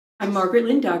I'm Margaret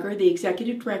Lynn Duggar, the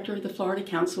Executive Director of the Florida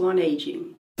Council on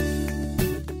Aging.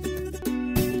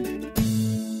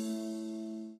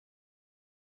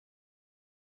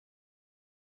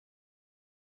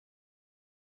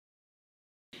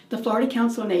 The Florida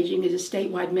Council on Aging is a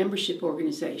statewide membership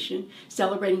organization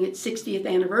celebrating its 60th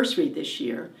anniversary this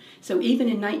year. So even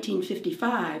in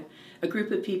 1955, a group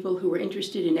of people who were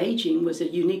interested in aging was a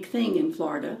unique thing in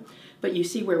Florida, but you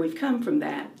see where we've come from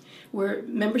that. We're a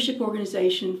membership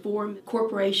organization for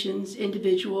corporations,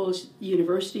 individuals,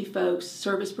 university folks,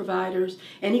 service providers,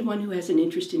 anyone who has an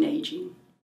interest in aging.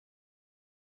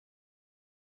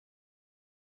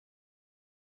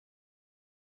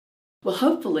 Well,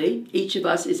 hopefully, each of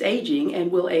us is aging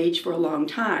and will age for a long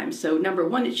time. So, number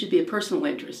one, it should be a personal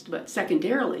interest. But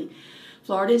secondarily,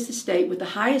 Florida is the state with the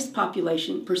highest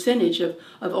population percentage of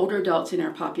older adults in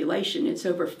our population. It's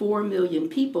over 4 million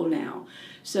people now.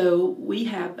 So we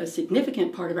have a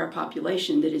significant part of our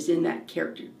population that is in that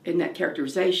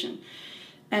characterization.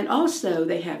 And also,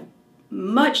 they have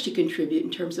much to contribute in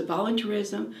terms of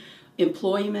volunteerism,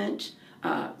 employment,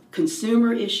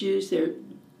 consumer issues.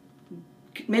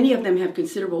 Many of them have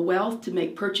considerable wealth to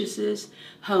make purchases,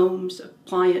 homes,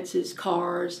 appliances,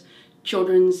 cars,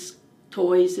 children's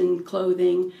toys and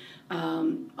clothing,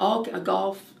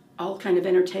 golf, all kind of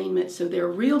entertainment. So they're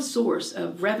a real source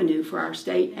of revenue for our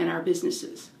state and our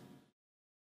businesses.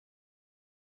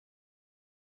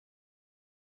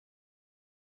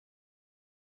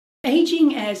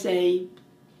 Aging as an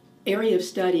area of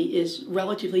study is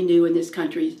relatively new in this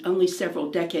country, only several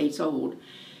decades old.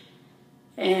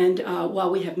 And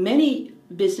while we have many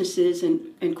businesses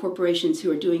and corporations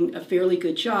who are doing a fairly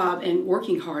good job and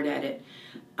working hard at it,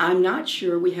 I'm not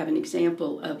sure we have an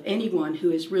example of anyone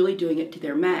who is really doing it to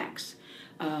their max.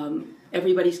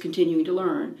 Everybody's continuing to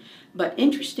learn. But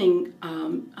interesting,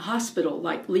 hospital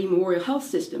like Lee Memorial Health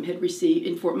System had received,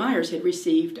 in Fort Myers, had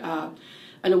received an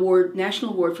award,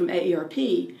 national award from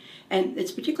AARP. And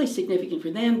it's particularly significant for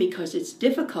them because it's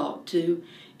difficult to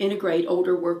integrate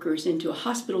older workers into a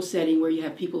hospital setting where you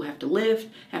have people who have to lift,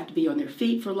 have to be on their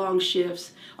feet for long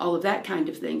shifts, all of that kind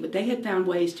of thing. But they had found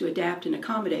ways to adapt and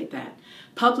accommodate that.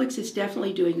 Publix is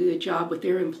definitely doing a good job with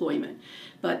their employment.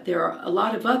 But there are a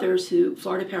lot of others who,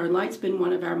 Florida Power and Light's been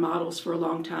one of our models for a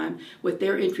long time with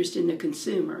their interest in the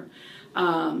consumer.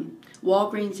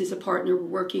 Walgreens is a partner we're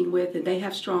working with, and they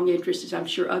have strong interests, as I'm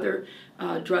sure other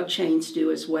drug chains do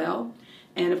as well.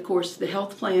 And of course, the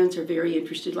health plans are very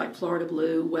interested, like Florida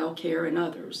Blue, WellCare, and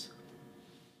others.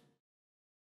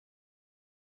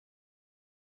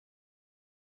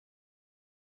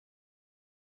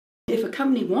 If a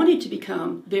company wanted to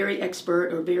become very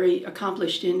expert or very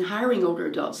accomplished in hiring older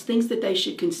adults, things that they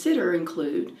should consider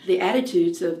include the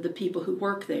attitudes of the people who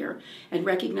work there and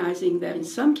recognizing that in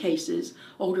some cases,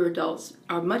 older adults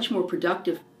are much more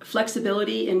productive.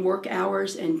 Flexibility in work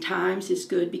hours and times is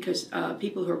good because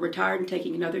people who are retired and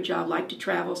taking another job like to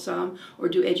travel some or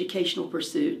do educational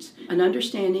pursuits. An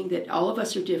understanding that all of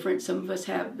us are different. Some of us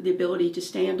have the ability to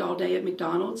stand all day at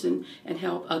McDonald's and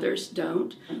help, others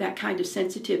don't. That kind of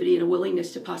sensitivity and a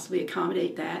willingness to possibly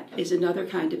accommodate that is another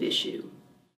kind of issue.